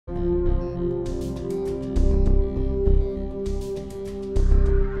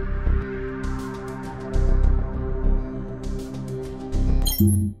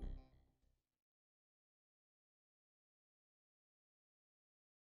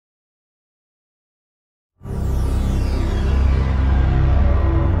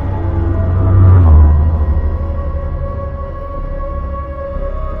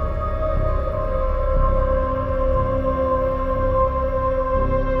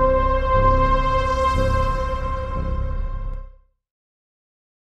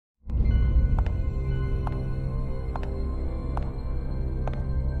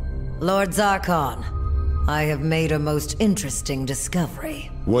Lord Zarkon, I have made a most interesting discovery.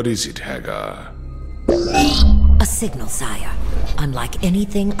 What is it, Hagar? A signal, sire. Unlike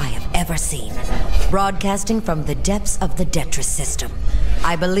anything I have ever seen. Broadcasting from the depths of the Detris system.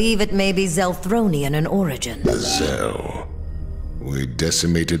 I believe it may be Zelthronian in origin. The Zel. We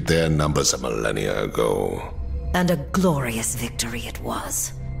decimated their numbers a millennia ago. And a glorious victory it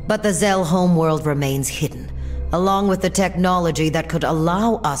was. But the Zel homeworld remains hidden, along with the technology that could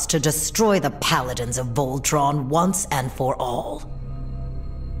allow us to destroy the Paladins of Voltron once and for all.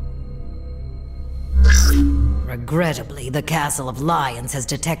 Regrettably, the Castle of Lions has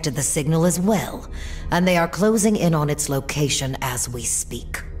detected the signal as well, and they are closing in on its location as we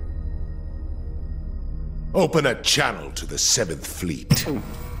speak. Open a channel to the 7th Fleet.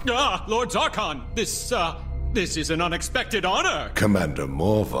 Lord Zarkon, this is an unexpected honor. Commander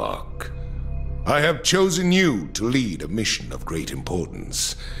Morvok, I have chosen you to lead a mission of great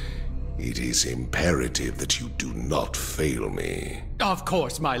importance. It is imperative that you do not fail me. Of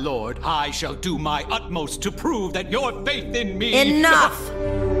course, my lord. I shall do my utmost to prove that your faith in me... Enough!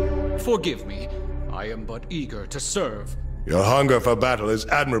 Forgive me. I am but eager to serve. Your hunger for battle is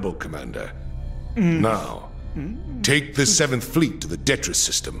admirable, Commander. Now, take the 7th Fleet to the Detris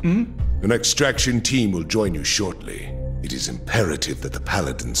system. An extraction team will join you shortly. It is imperative that the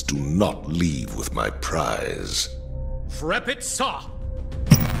Paladins do not leave with my prize. Frepit saw.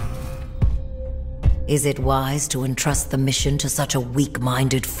 Is it wise to entrust the mission to such a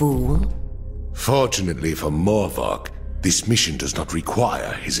weak-minded fool? Fortunately for Morvok, this mission does not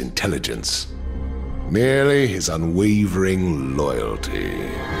require his intelligence. Merely his unwavering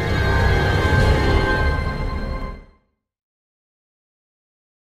loyalty.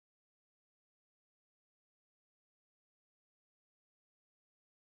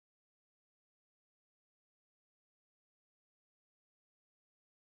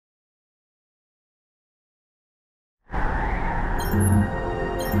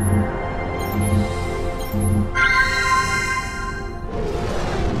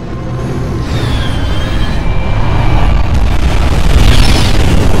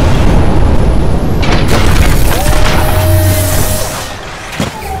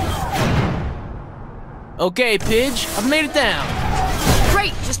 Okay, Pidge, I've made it down.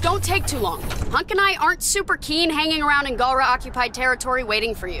 Great, just don't take too long. Hunk and I aren't super keen hanging around in Galra-occupied territory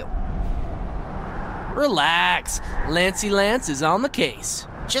waiting for you. Relax. Lancey Lance is on the case.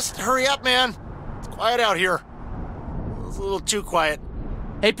 Just hurry up, man. It's quiet out here. It's a little too quiet.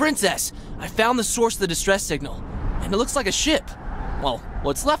 Hey, Princess, I found the source of the distress signal, and it looks like a ship. Well,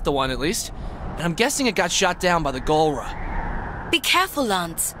 what's left of one, at least. And I'm guessing it got shot down by the Galra. Be careful,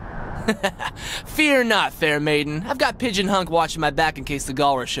 Lance. Fear not, fair maiden. I've got Pigeon Hunk watching my back in case the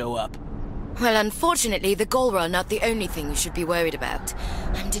Galra show up. Well, unfortunately, the Galra are not the only thing you should be worried about.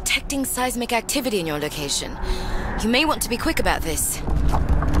 I'm detecting seismic activity in your location. You may want to be quick about this.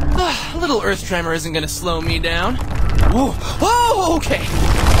 A little earth tremor isn't gonna slow me down. Whoa. Oh, okay.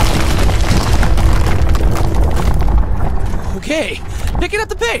 Okay, picking up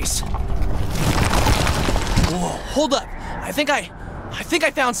the pace. Whoa, hold up. I think I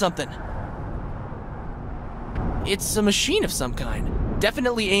found something. It's a machine of some kind.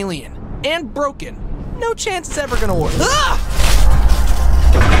 Definitely alien. And broken. No chance it's ever gonna work. Ah!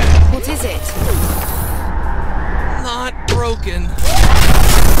 What is it? Not broken.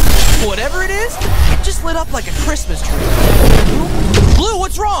 Whatever it is, it just lit up like a Christmas tree. Blue,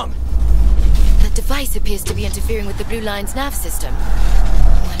 what's wrong? That device appears to be interfering with the Blue Line's nav system.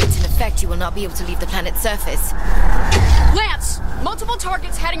 While it's in effect, you will not be able to leave the planet's surface. Lance! Multiple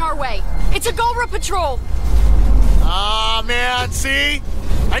targets heading our way. It's a Galra patrol! Ah, man, see?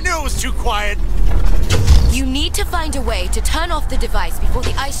 I knew it was too quiet. You need to find a way to turn off the device before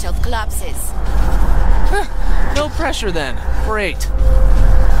the ice shelf collapses. No pressure then. Great.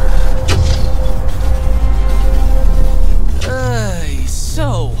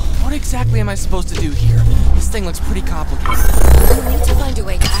 So, what exactly am I supposed to do here? This thing looks pretty complicated. You need to find a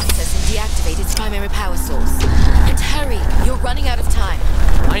way to access and deactivate its primary power source. And hurry, you're running out of time.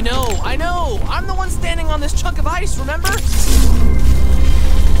 I know! I'm the one standing on this chunk of ice, remember?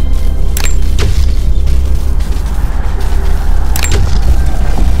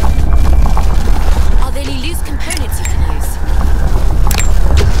 Are there any loose components you can use?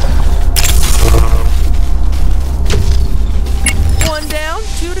 One down,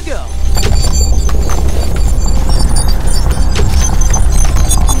 2 to go.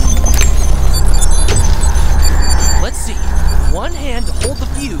 Let's see. One hand to hold the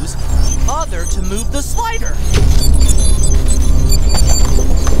fuse, the other to move the slider.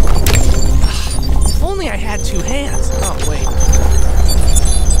 If only I had 2 hands. Oh, wait.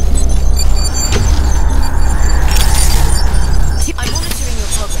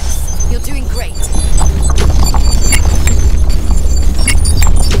 You're doing great.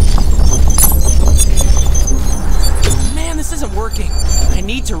 Man, this isn't working. I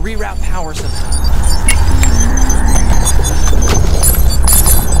need to reroute power somehow.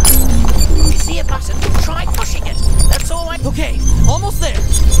 You see a button? Try pushing it. That's all I... Okay, almost there.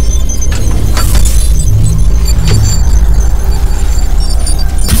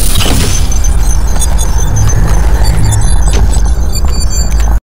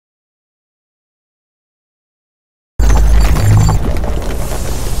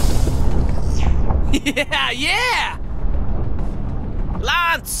 Yeah!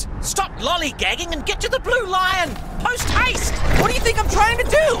 Lance! Stop lollygagging and get to the Blue Lion! Post haste! What do you think I'm trying to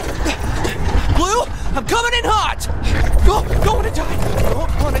do? Blue, I'm coming in hot! Don't wanna die!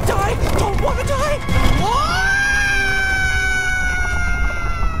 Don't wanna die! Don't wanna die!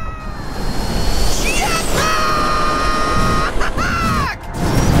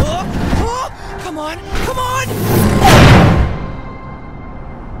 Come on! Come on!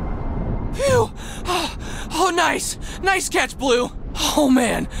 Phew! Oh, nice! Nice catch, Blue! Oh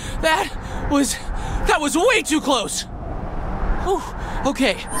man, that was way too close! Whew.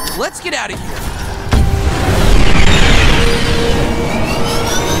 Okay, let's get out of here.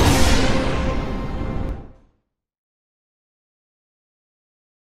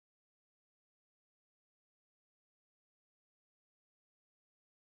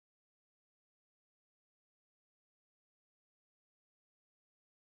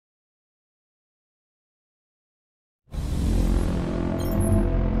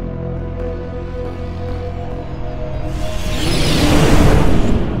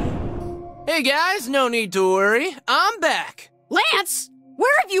 Hey guys, no need to worry. I'm back. Lance,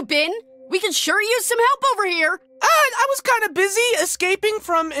 where have you been? We can sure use some help over here. I was kind of busy escaping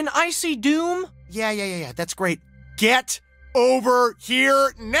from an icy doom. Yeah, that's great. Get over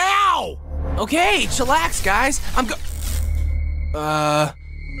here now! Okay, chillax, guys.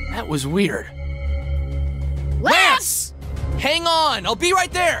 That was weird. Lance! Hang on, I'll be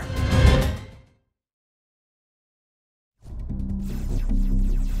right there.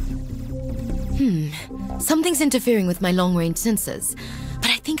 Something's interfering with my long-range sensors,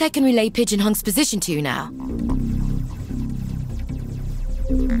 but I think I can relay Pigeon Hunk's position to you now.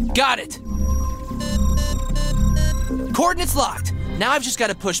 Got it. Coordinates locked. Now I've just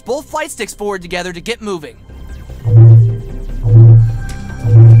got to push both flight sticks forward together to get moving.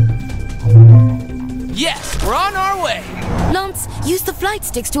 Yes, we're on our way. Lance, use the flight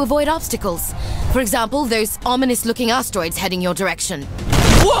sticks to avoid obstacles. For example, those ominous-looking asteroids heading your direction.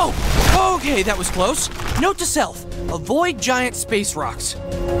 Whoa! Okay, that was close. Note to self, avoid giant space rocks.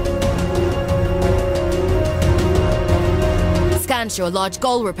 Scan show a large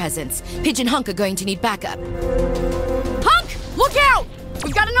Golra presence. Pigeon Hunk are going to need backup. Hunk, look out!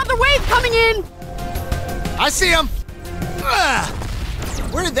 We've got another wave coming in! I see him!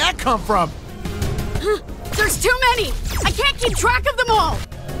 Where did that come from? There's too many! I can't keep track of them all!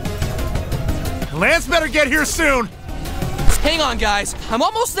 Lance better get here soon! Hang on, guys. I'm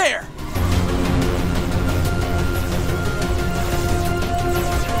almost there.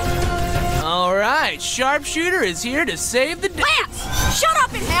 All right, Sharpshooter is here to save the day. Lance! Shut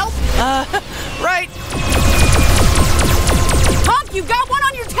up and help! Right. Hunk, you've got one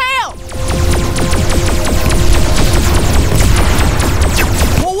on your tail!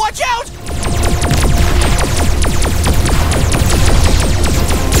 Well, watch out!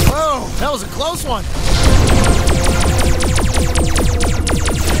 Whoa, that was a close one.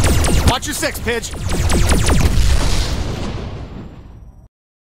 Watch your six, Pidge.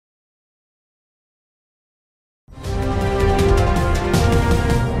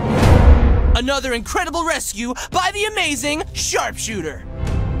 Another incredible rescue by the amazing Sharpshooter.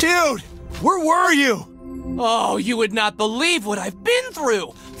 Dude, where were you? Oh, you would not believe what I've been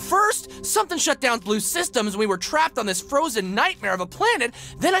through. First, something shut down Blue's systems and we were trapped on this frozen nightmare of a planet.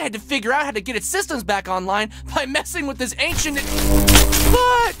 Then I had to figure out how to get its systems back online by messing with this ancient...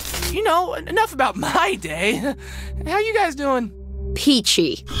 But, you know, enough about my day. How you guys doing?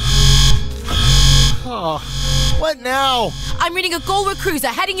 Peachy. Oh, what now? I'm reading a Golra cruiser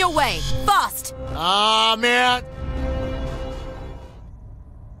heading your way. Fast! Ah, man.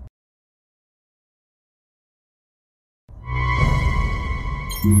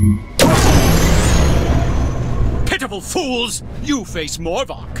 Pitiful fools! You face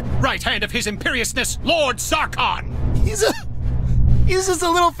Morvok, right hand of his imperiousness, Lord Sarkhan! He's just a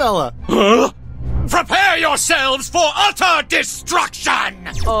little fella. Huh? Prepare yourselves for utter destruction!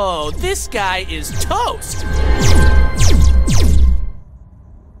 Oh, this guy is toast!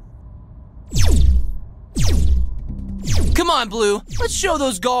 Come on, Blue. Let's show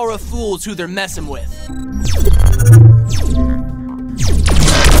those Galra fools who they're messing with.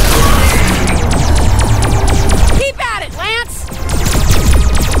 Keep at it, Lance!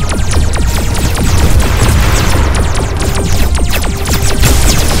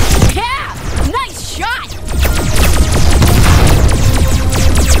 Yeah! Nice shot!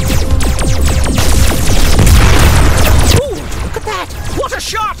 Ooh, look at that! What a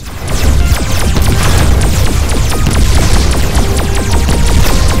shot!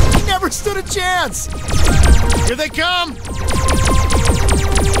 He never stood a chance! Here they come!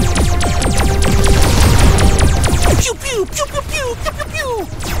 Pew pew pew pew pew pew pew pew!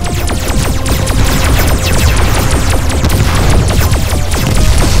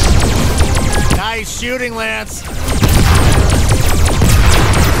 Nice shooting, Lance.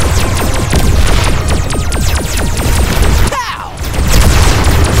 Pow!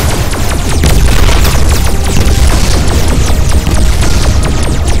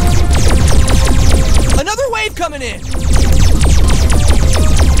 Another wave coming in.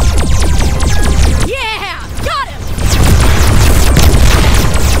 Yeah! Got him!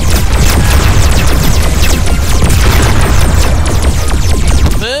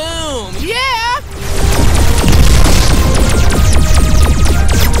 Boom! Yeah!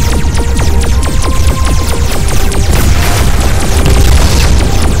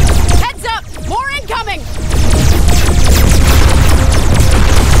 Heads up! More incoming!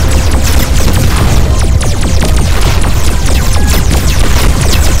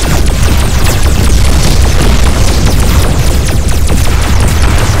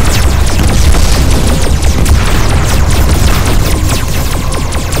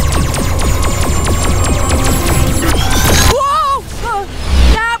 Whoa!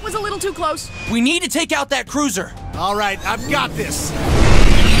 That was a little too close. We need to take out that cruiser. All right, I've got this.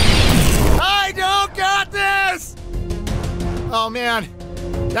 I don't got this! Oh, man.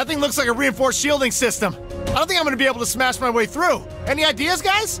 That thing looks like a reinforced shielding system. I don't think I'm gonna be able to smash my way through. Any ideas,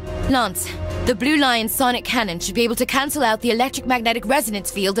 guys? Lance, the Blue Lion's sonic cannon should be able to cancel out the electric-magnetic resonance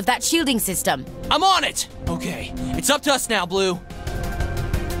field of that shielding system. I'm on it! Okay, it's up to us now, Blue.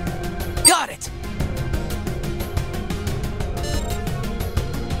 Got it!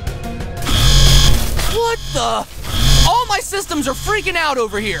 What the? All my systems are freaking out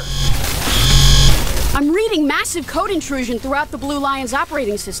over here! I'm reading massive code intrusion throughout the Blue Lion's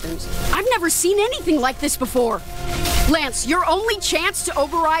operating systems. I've never seen anything like this before. Lance, your only chance to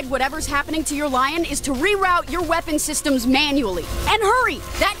override whatever's happening to your Lion is to reroute your weapon systems manually. And hurry!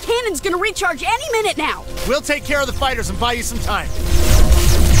 That cannon's gonna recharge any minute now! We'll take care of the fighters and buy you some time.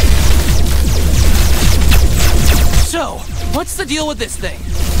 So, what's the deal with this thing?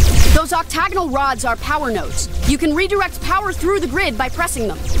 Those octagonal rods are power nodes. You can redirect power through the grid by pressing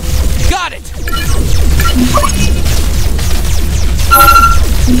them. Got it!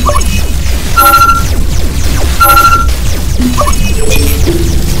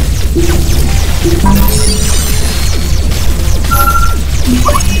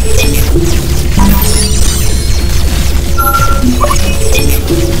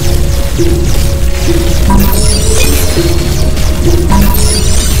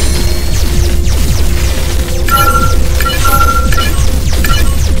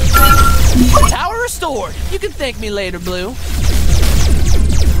 Power restored. You can thank me later, Blue.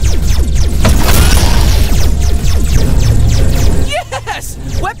 Yes!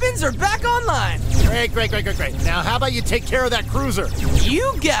 Weapons are back online. Great, great, great, great, great. Now, how about you take care of that cruiser?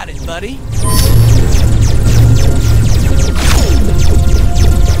 You got it, buddy.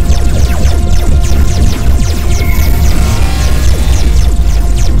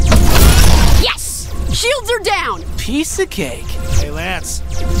 Yes! Shields are down! Piece of cake. Hey, Lance,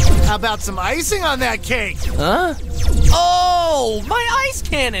 how about some icing on that cake? Huh? Oh, my ice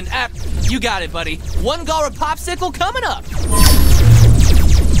cannon! You got it, buddy. One Galra popsicle coming up.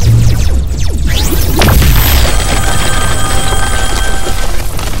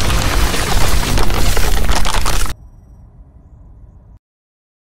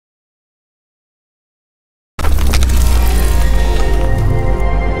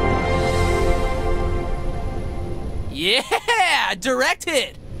 Yeah! Direct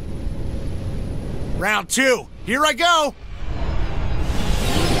hit! Round two. Here I go.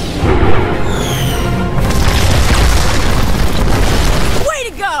 Way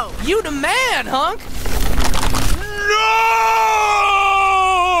to go! You the man, hunk!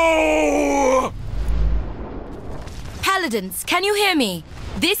 No! Paladins, can you hear me?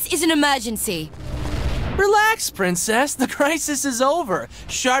 This is an emergency. Relax, princess. The crisis is over.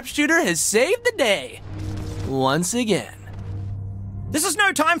 Sharpshooter has saved the day. Once again. This is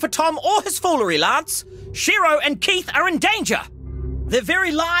no time for Tom or his foolery, Lance. Shiro and Keith are in danger. Their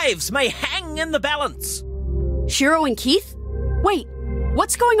very lives may hang in the balance. Shiro and Keith? Wait,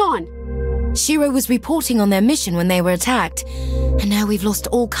 what's going on? Shiro was reporting on their mission when they were attacked, and now we've lost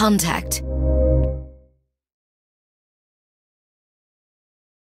all contact.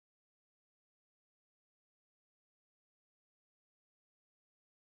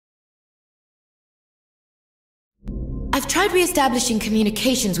 I've tried re-establishing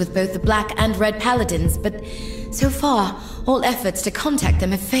communications with both the Black and Red Paladins, but so far, all efforts to contact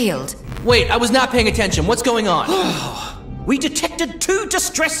them have failed. Wait, I was not paying attention. What's going on? We detected 2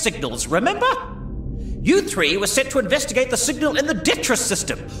 distress signals, remember? You 3 were sent to investigate the signal in the Detris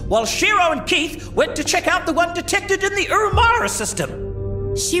system, while Shiro and Keith went to check out the one detected in the Urumara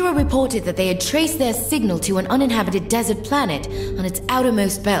system. Shiro reported that they had traced their signal to an uninhabited desert planet on its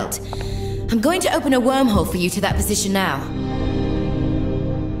outermost belt. I'm going to open a wormhole for you to that position now.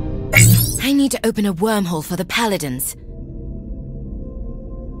 I need to open a wormhole for the Paladins.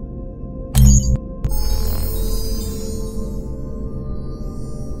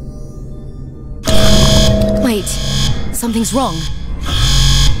 Wait, something's wrong.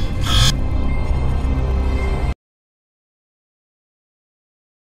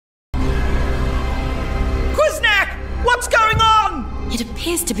 Quiznak! What's going on? It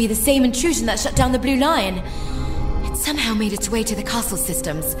appears to be the same intrusion that shut down the Blue Lion. It somehow made its way to the castle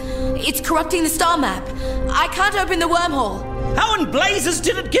systems. It's corrupting the star map. I can't open the wormhole. How in blazes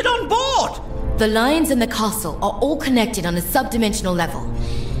did it get on board? The lions and the castle are all connected on a subdimensional level.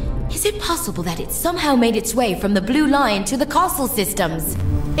 Is it possible that it somehow made its way from the Blue Lion to the castle systems?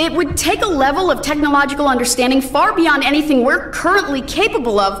 It would take a level of technological understanding far beyond anything we're currently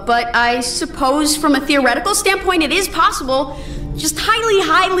capable of, but I suppose from a theoretical standpoint it is possible. Just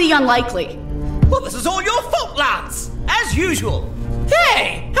highly unlikely. Well, this is all your fault, Lance! As usual.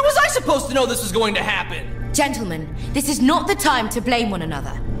 Hey! How was I supposed to know this was going to happen? Gentlemen, this is not the time to blame one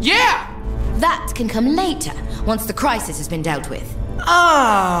another. Yeah! That can come later, once the crisis has been dealt with.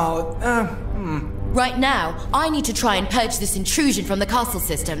 Right now, I need to try and purge this intrusion from the castle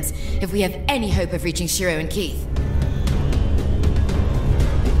systems, if we have any hope of reaching Shiro and Keith.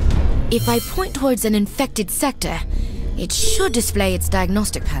 If I point towards an infected sector, it should display its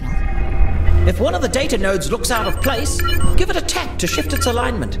diagnostic panel. If one of the data nodes looks out of place, give it a tap to shift its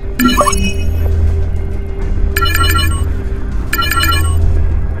alignment.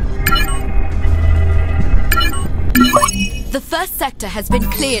 The first sector has been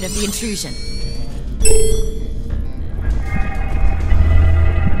cleared of the intrusion.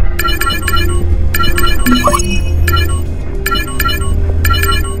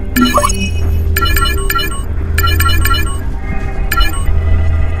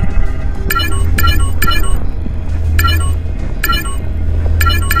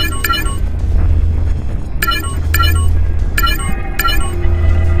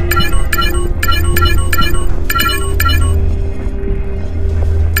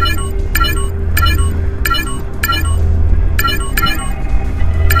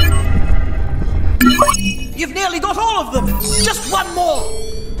 You've nearly got all of them! Just one more!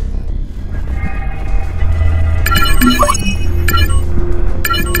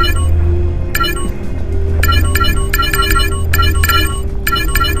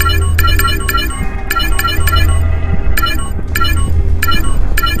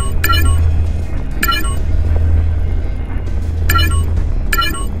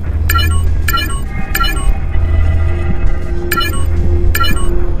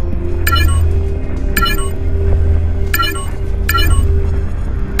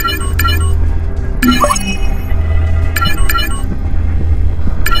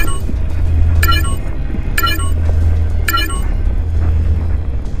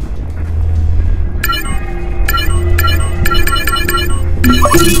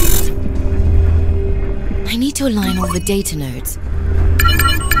 I need to align all the data nodes.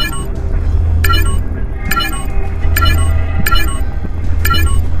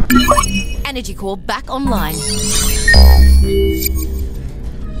 Energy core back online.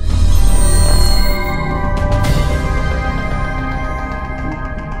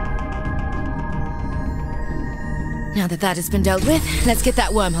 Now that that has been dealt with, let's get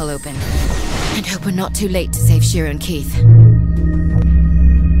that wormhole open. And hope we're not too late to save Shiro and Keith.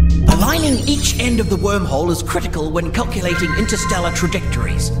 Aligning each end of the wormhole is critical when calculating interstellar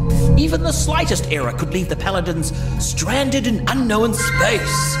trajectories. Even the slightest error could leave the Paladins stranded in unknown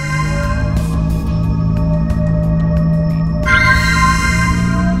space.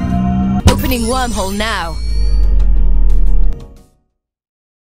 Opening wormhole now.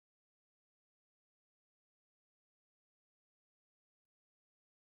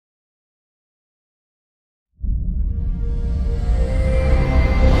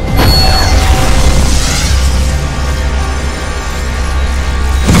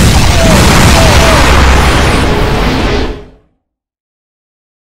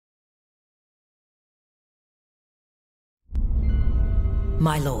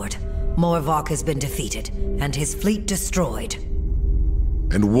 my lord. Morvok has been defeated, and his fleet destroyed.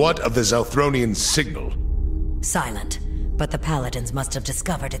 And what of the Zalthronian signal? Silent, but the Paladins must have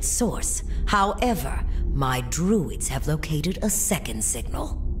discovered its source. However, my druids have located a second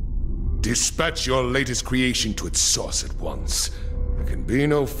signal. Dispatch your latest creation to its source at once. There can be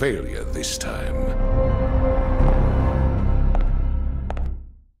no failure this time.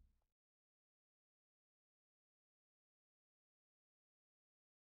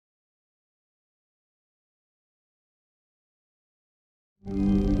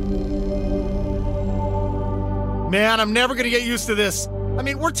 Man, I'm never gonna get used to this. I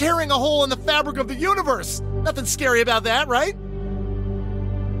mean, we're tearing a hole in the fabric of the universe. Nothing scary about that, right?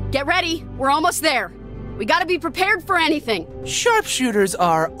 Get ready, we're almost there. We gotta be prepared for anything. Sharpshooters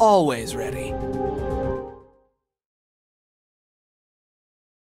are always ready.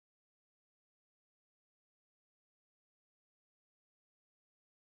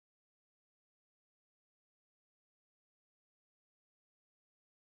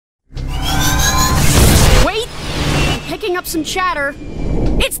 Wait! I'm picking up some chatter.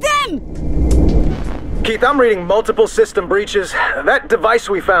 It's them! Keith, I'm reading multiple system breaches. That device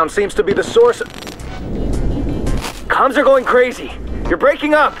we found seems to be the source. Comms are going crazy. You're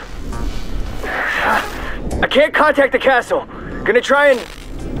breaking up. I can't contact the castle. Gonna try and...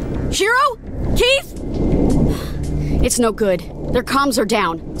 Shiro? Keith? It's no good. Their comms are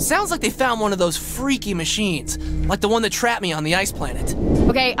down. Sounds like they found one of those freaky machines, like the one that trapped me on the ice planet.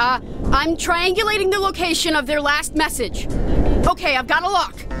 Okay, I'm triangulating the location of their last message. Okay, I've got a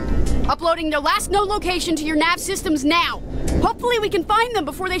lock. Uploading their last known location to your nav systems now. Hopefully we can find them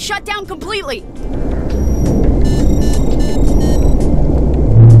before they shut down completely.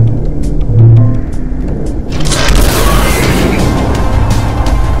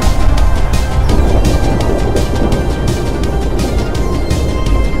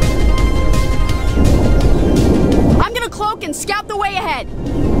 I'm gonna cloak and scout the way ahead.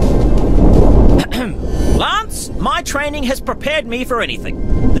 Lance, my training has prepared me for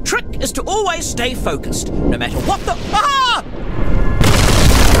anything. The trick is to always stay focused, no matter what the... Ah!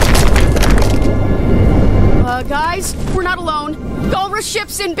 Guys, we're not alone. Galra's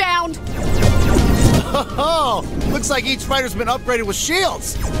ship's inbound. Oh, looks like each fighter's been upgraded with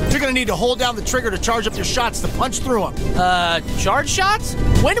shields. You're gonna need to hold down the trigger to charge up your shots to punch through them. Charge shots?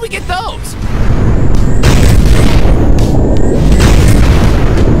 When do we get those?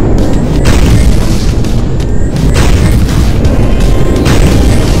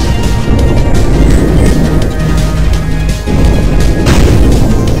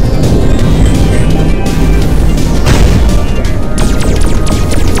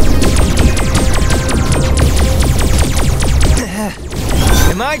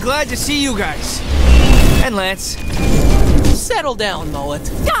 Am I glad to see you guys. And Lance. Settle down,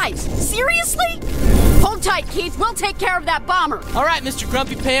 Mullet. Guys, seriously? Hold tight, Keith. We'll take care of that bomber. All right, Mr.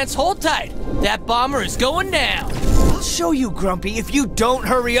 Grumpy Pants, hold tight. That bomber is going down. I'll show you, Grumpy, if you don't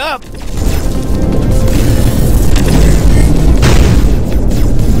hurry up.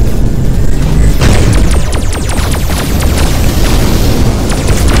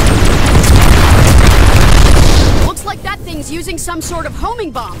 Using some sort of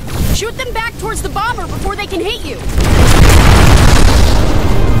homing bomb. Shoot them back towards the bomber before they can hit you.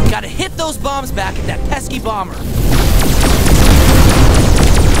 Gotta hit those bombs back at that pesky bomber.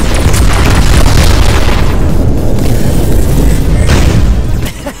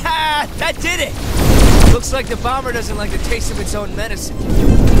 That did it! Looks like the bomber doesn't like the taste of its own medicine.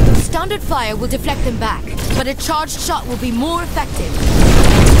 Standard fire will deflect them back, but a charged shot will be more effective.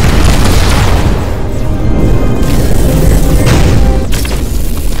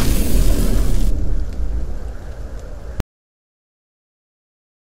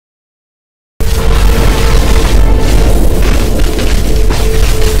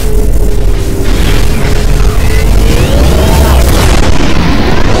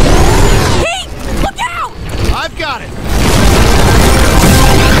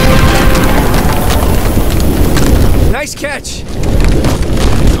 Nice catch.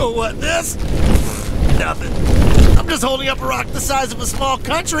 Oh, what, this? Nothing. I'm just holding up a rock the size of a small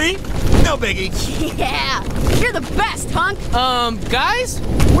country. No biggie. Yeah, you're the best, hunk. Guys?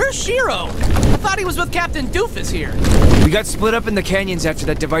 Where's Shiro? I thought he was with Captain Doofus here. We got split up in the canyons after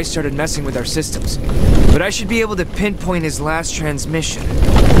that device started messing with our systems. But I should be able to pinpoint his last transmission.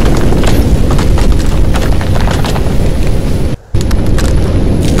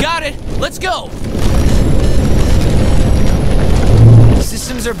 Got it. Let's go.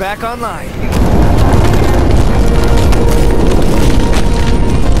 Systems are back online.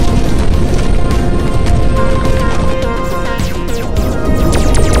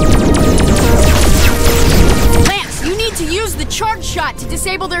 to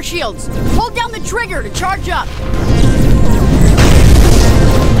disable their shields. Hold down the trigger to charge up.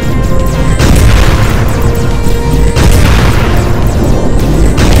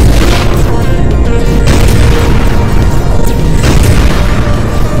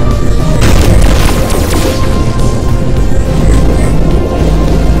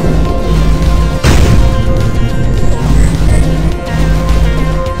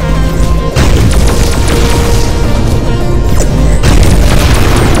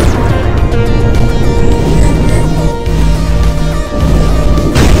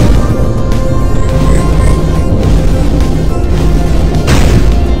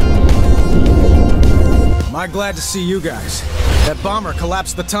 I'm glad to see you guys. That bomber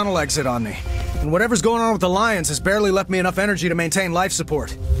collapsed the tunnel exit on me. And whatever's going on with the Lions has barely left me enough energy to maintain life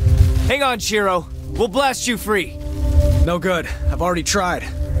support. Hang on, Shiro. We'll blast you free. No good. I've already tried.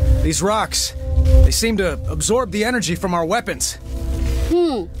 These rocks, they seem to absorb the energy from our weapons.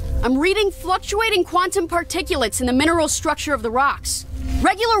 I'm reading fluctuating quantum particulates in the mineral structure of the rocks.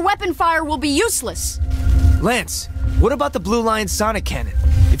 Regular weapon fire will be useless. Lance, what about the Blue Lion sonic cannon?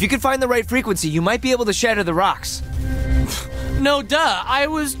 If you can find the right frequency, you might be able to shatter the rocks. No duh, I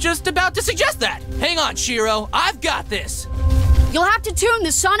was just about to suggest that. Hang on, Shiro, I've got this. You'll have to tune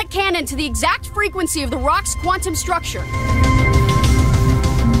the sonic cannon to the exact frequency of the rock's quantum structure.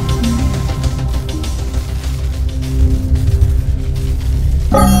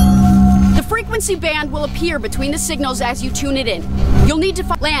 The frequency band will appear between the signals as you tune it in. You'll need to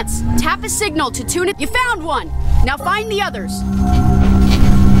find Lance, tap a signal to tune it. You found one! Now find the others.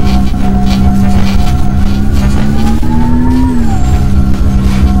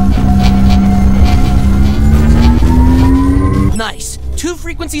 Nice. 2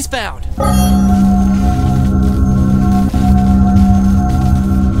 frequencies found.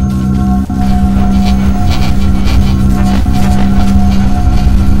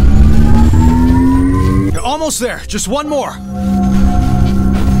 You're almost there. Just one more.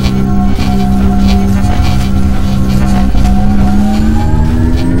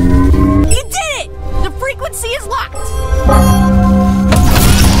 You did it! The frequency is locked!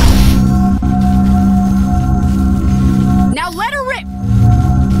 Now let her rip!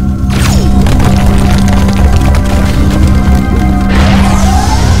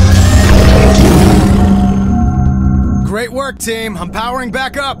 Great work, team. I'm powering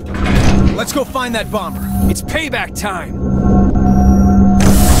back up. Let's go find that bomber. It's payback time.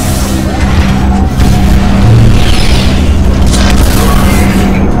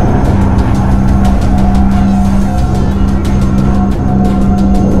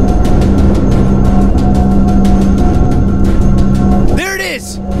 There it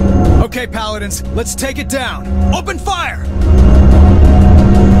is! Okay, Paladins, let's take it down. Open fire!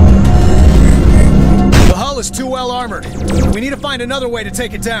 The hull is too well armored. We need to find another way to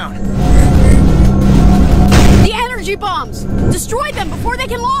take it down. The energy bombs! Destroy them before they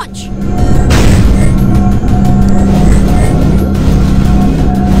can launch!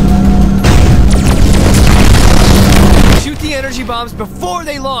 Shoot the energy bombs before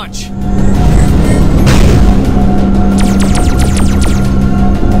they launch.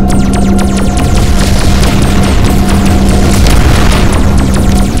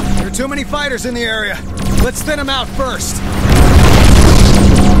 There are too many fighters in the area. Let's thin them out first.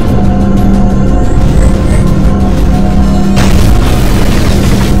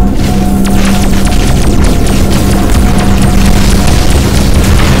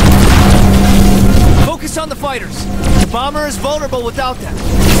 Focus on the fighters. The bomber is vulnerable without them.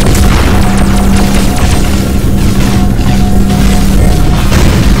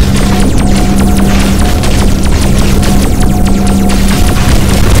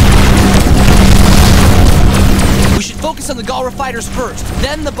 We should focus on the Galra fighters first,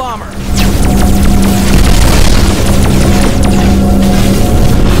 then the bomber.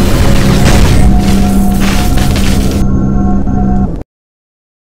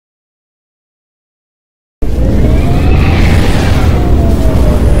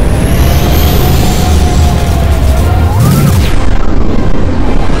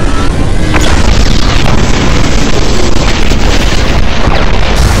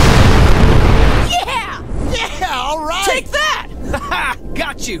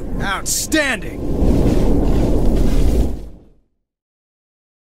 Got you! Outstanding!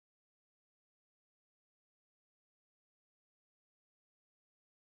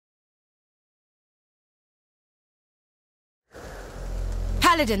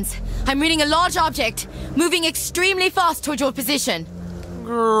 Paladins, I'm reading a large object, moving extremely fast toward your position.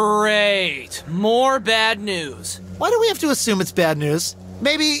 Great. More bad news. Why do we have to assume it's bad news?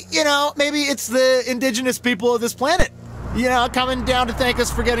 Maybe, maybe it's the indigenous people of this planet. Yeah, coming down to thank us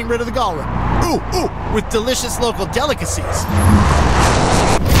for getting rid of the Galra. Ooh, with delicious local delicacies.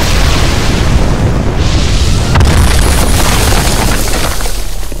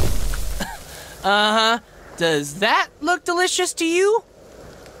 Uh-huh. Does that look delicious to you?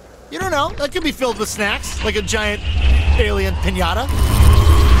 You don't know. That could be filled with snacks, like a giant alien piñata.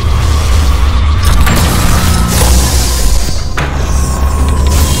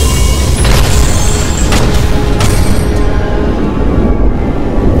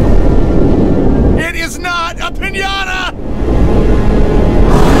 It is not a piñata!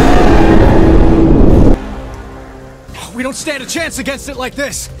 We don't stand a chance against it like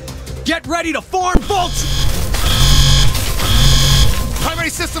this. Get ready to form Volt! Primary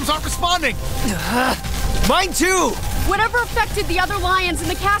systems aren't responding! Mine too! Whatever affected the other lions in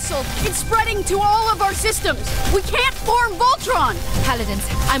the castle, it's spreading to all of our systems. We can't form Voltron! Paladins,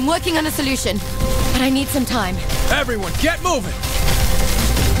 I'm working on a solution, but I need some time. Everyone, get moving!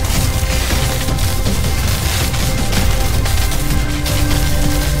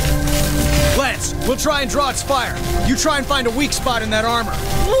 Lance, we'll try and draw its fire. You try and find a weak spot in that armor.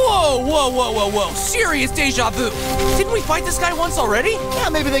 Whoa. Serious deja vu. Didn't we fight this guy once already? Yeah,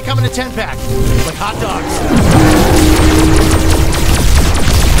 maybe they come in a 10-pack. Like hot dogs.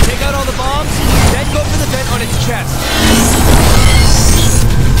 Take out all the bombs, then go for the vent on its chest.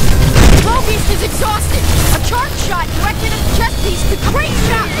 Robeast is exhausted. A charge shot directed at the chest piece. Great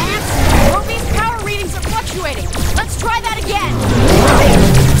shot, Lance. Robeast's power readings are fluctuating. Let's try that again.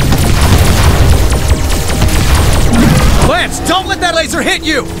 Lance, don't let that laser hit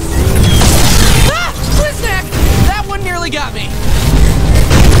you! Ah! Quiznak! That one nearly got me.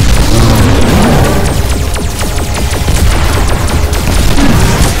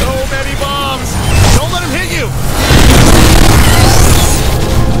 So many bombs! Don't let him hit you!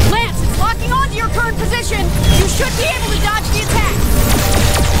 Lance, it's locking onto your current position. You should be able to dodge the attack.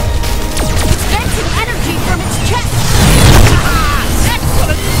 It's venting energy from its chest.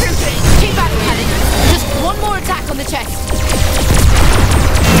 Excellent shooting! Keep at it, Paladin. Just one more attack on the chest.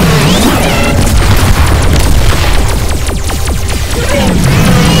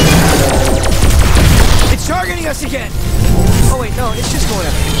 It's targeting us again. Oh wait, no, it's just going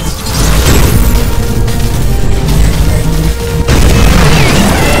up.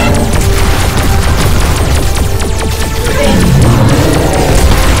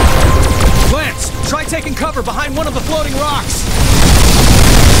 Lance, try taking cover behind one of the floating rocks.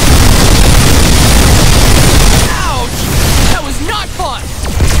 Ouch! That was not fun!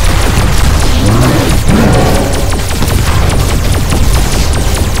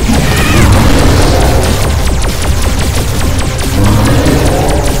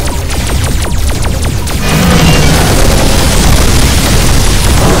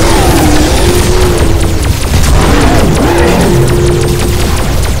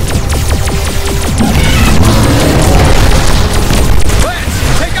 Lance,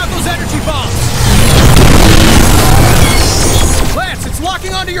 take out those energy bombs. Lance, it's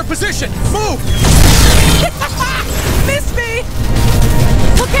locking onto your position. Move! Missed me!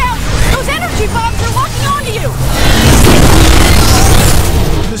 Look out! Those energy bombs are locking onto you!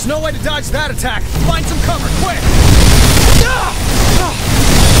 There's no way to dodge that attack. Find some cover, quick!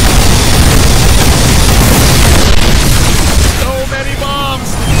 So many bombs!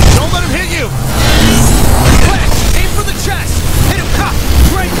 Don't let him hit you! Lance, aim for the chest! Hit him, cop!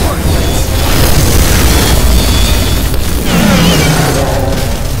 Great work, Lance!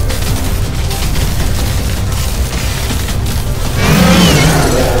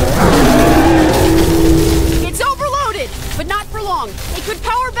 It's overloaded, but not for long. It could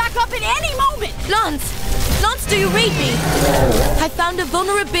power back up at any moment. Lance, do you read me? I found a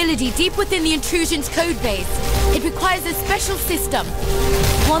vulnerability deep within the intrusion's code base. It requires a special system.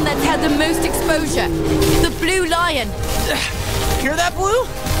 One that's had the most exposure. The Blue Lion. Hear that, Blue?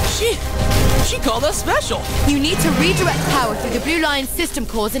 She called us special. You need to redirect power through the Blue Lion system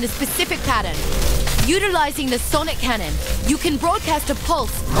cores in a specific pattern. Utilizing the sonic cannon, you can broadcast a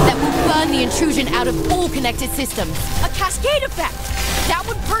pulse that will burn the intrusion out of all connected systems. A cascade effect. That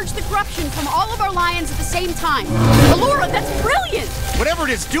would purge the corruption from all of our lions at the same time. Allura, that's brilliant! Whatever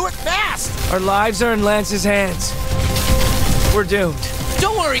it is, do it fast! Our lives are in Lance's hands. We're doomed.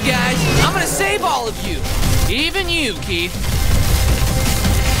 Don't worry, guys. I'm gonna save all of you. Even you, Keith.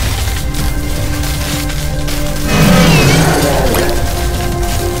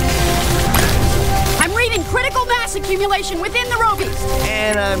 I'm reading critical mass accumulation within the Robeast.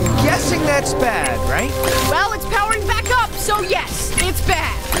 And I'm guessing that's bad, right? Well, it's powering back up, so yes, it's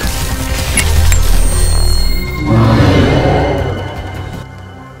bad.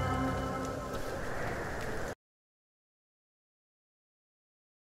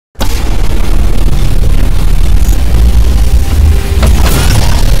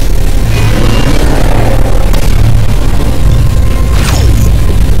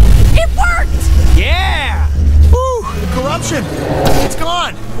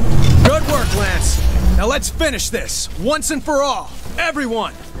 finish this, once and for all.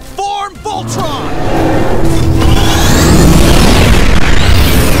 Everyone, form Voltron!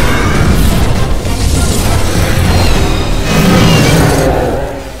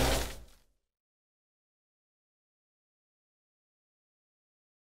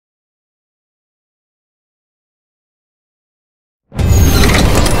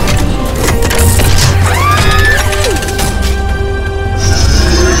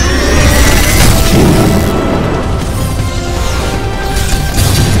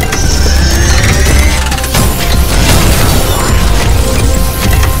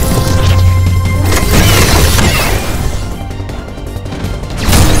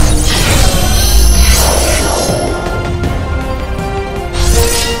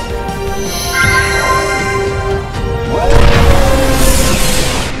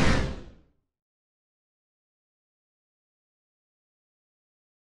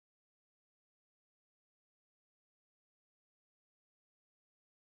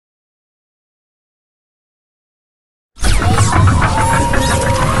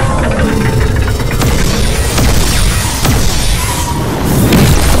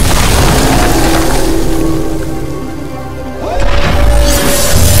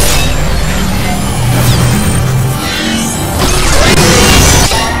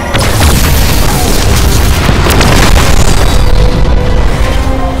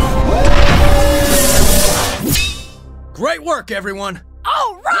 Great work, everyone!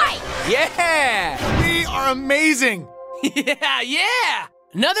 All right! Yeah! We are amazing! Yeah!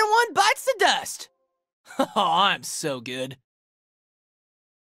 Another one bites the dust. Oh, I'm so good.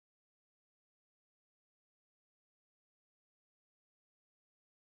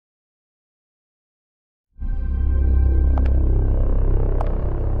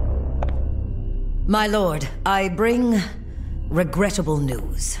 My lord, I bring regrettable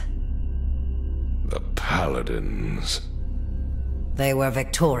news. The Paladins. They were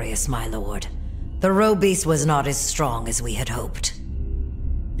victorious, my lord. The Robeast was not as strong as we had hoped.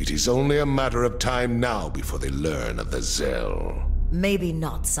 It is only a matter of time now before they learn of the Zell. Maybe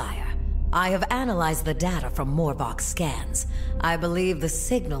not, sire. I have analyzed the data from Morbach's scans. I believe the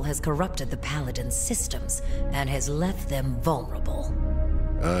signal has corrupted the Paladin's systems and has left them vulnerable.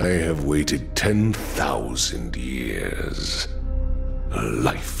 I have waited 10,000 years. A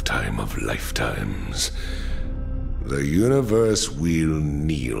lifetime of lifetimes. The universe will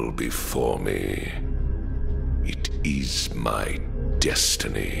kneel before me. It is my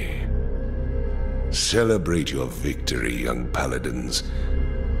destiny. Celebrate your victory, young paladins.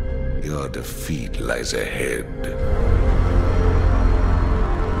 Your defeat lies ahead.